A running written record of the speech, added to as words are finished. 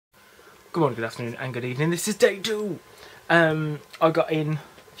Good morning, good afternoon and good evening. This is day 2. I got in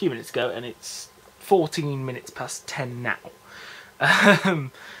a few minutes ago and it's 14 minutes past 10 now. Oh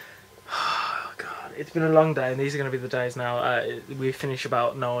god, it's been a long day and these are going to be the days now. We finish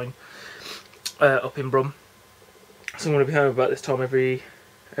about 9 up in Brum. So I'm going to be home about this time every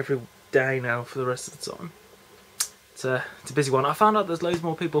day now for the rest of the time. It's a busy one. I found out there's loads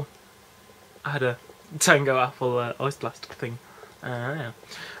more people. I had a Tango Apple Ice Blast thing. Yeah.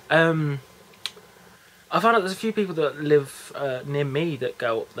 I found out there's a few people that live near me that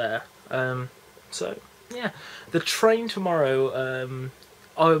go up there. So yeah, the train tomorrow.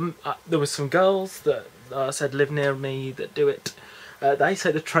 There was some girls that said live near me that do it. They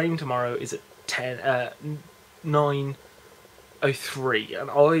say the train tomorrow is at 9:03,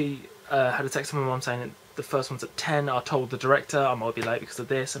 and I had a text from my mum saying that the first one's at 10. I told the director I might be late because of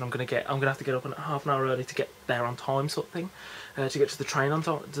this, and I'm gonna have to get up half an hour early to get there on time, sort of thing, to get to the train on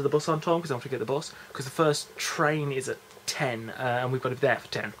time, to the bus on time, because I have to get the bus because the first train is at 10, and we've got to be there for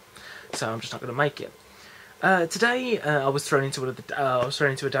 10. So I'm just not gonna make it. Today I was thrown into a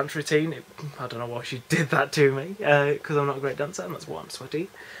dance routine. I don't know why she did that to me, because I'm not a great dancer, and that's why I'm sweaty.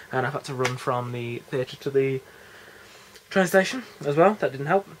 And I've had to run from the theatre to the train station as well. That didn't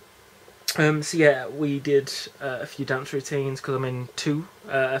help. So yeah, we did a few dance routines because I'm in 2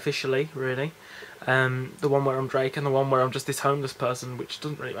 officially, really. The one where I'm Drake and the one where I'm just this homeless person, which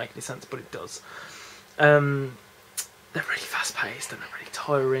doesn't really make any sense, but it does. They're really fast paced and they're really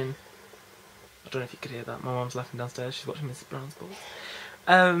tiring. I don't know if you could hear that. My mum's laughing downstairs. She's watching Mrs. Brown's Balls.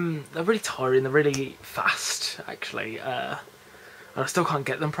 They're really tiring. They're really fast, actually. And I still can't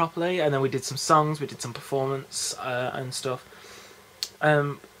get them properly. And then we did some songs. We did some performance and stuff.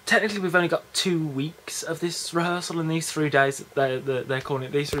 Technically, we've only got 2 weeks of this rehearsal, and these 3 days, they're calling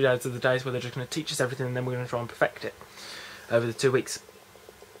it, these 3 days are the days where they're just going to teach us everything, and then we're going to try and perfect it over the 2 weeks.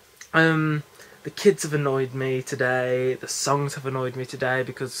 The kids have annoyed me today, the songs have annoyed me today,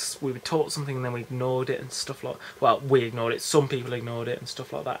 because we were taught something and then we ignored it and stuff like, well, we ignored it, some people ignored it and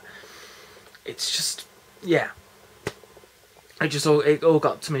stuff like that. It's just, yeah. It all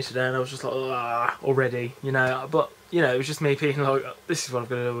got to me today, and I was just like, ah, already, you know. But you know, it was just me being like, this is what I'm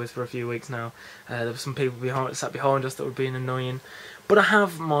going to deal with for a few weeks now. There were some people sat behind us that were being annoying, but I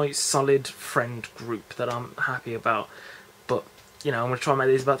have my solid friend group that I'm happy about. But you know, I'm going to try and make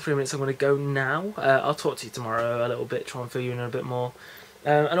these about 3 minutes. I'm going to go now. I'll talk to you tomorrow a little bit, try and fill you in a bit more.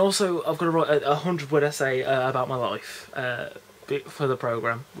 And also, I've got to write a 100-word essay about my life for the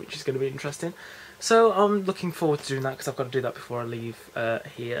programme, which is going to be interesting. So I'm looking forward to doing that because I've got to do that before I leave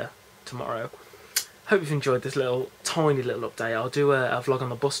here tomorrow. Hope you've enjoyed this tiny little update. I'll do a vlog on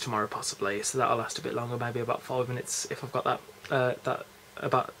the bus tomorrow possibly, so that'll last a bit longer, maybe about 5 minutes if I've got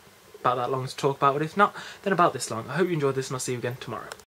about that long to talk about. But if not, then about this long. I hope you enjoyed this, and I'll see you again tomorrow.